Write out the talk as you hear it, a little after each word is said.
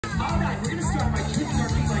All right, we're gonna start by kicking our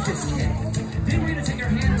feet like this, kick. Then we're gonna take our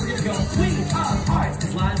hand and we're gonna go queen of hearts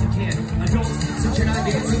as loud as we can. Adults, since you're not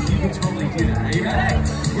dancing, you can totally do that. Are you ready?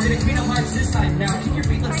 We're gonna queen of hearts this side. Now kick your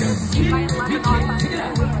feet, let's go. Kick, kick, kick it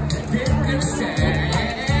up. Then we're gonna say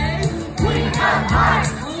queen of hearts.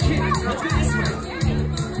 Kick, let's go this way.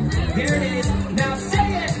 There it is. Now say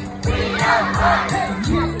it. Queen of hearts. Hey,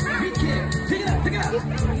 kick, pick it up, pick it up.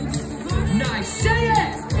 Nice, say it.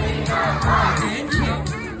 Queen of hearts. And kick.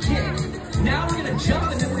 Now we're gonna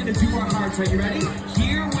jump and then we're gonna do our hearts. Are you ready?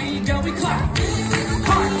 Here we go. We clap.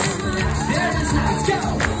 Hearts. There it is. Let's go.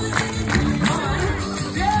 One.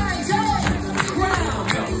 There it is. Round.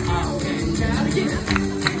 Go up and down again.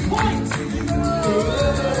 Point.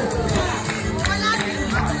 Clap. And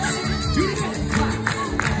hearts. Do it again. Clap.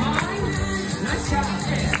 One. Nice job.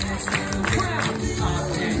 And round. Up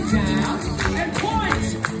and down. And point.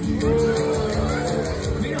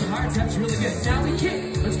 Queen of hearts. That's really good. Now we kick.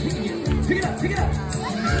 Let's kick again. Pick it up. Pick it up.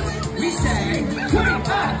 We say queen of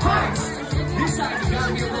hearts. This side, you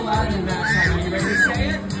gotta be a little louder than that side. Are you ready to say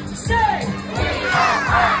it? Say queen of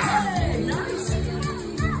hearts. Hey, nice.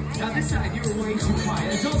 Now this side, you were way too quiet.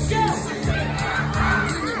 Adults, go.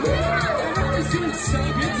 Everyone's doing so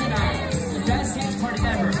good tonight. The best dance party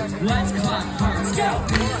ever. Let's clap. Hearts, go.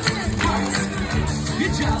 Hearts.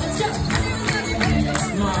 Good job. Let's go.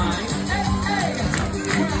 Line. Hey, hey.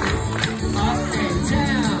 Up and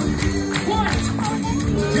down. Point.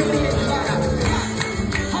 Do it again.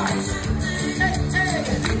 Hearts. Hey, hey.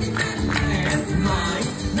 And line.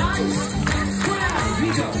 Nice. Ground. We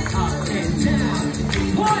go up and down.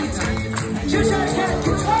 Point. Cheshire Cat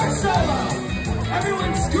guitar solo.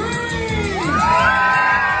 Everyone scream.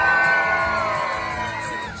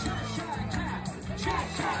 Cheshire Cat. Cheshire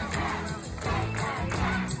Cat.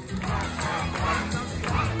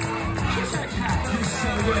 Cheshire Cat is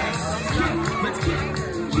so good. Kick. Let's kick.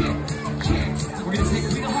 Kick. Kick. We're gonna take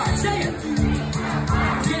Queen of Hearts. Say it.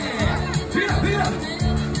 Yeah. Pick it up. Pick it up.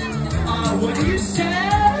 What do you say?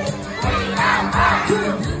 Queen of Hearts.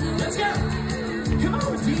 Let's go. Come on,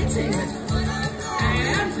 we're dancing.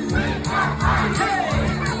 And hey.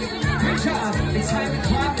 Great job. It's time to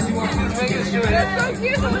clap and do our feet together. That's so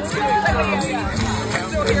cute. Let's go. I'm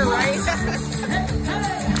still here, right? Hey, hey.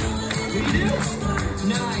 We do.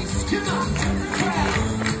 Nice. Come on.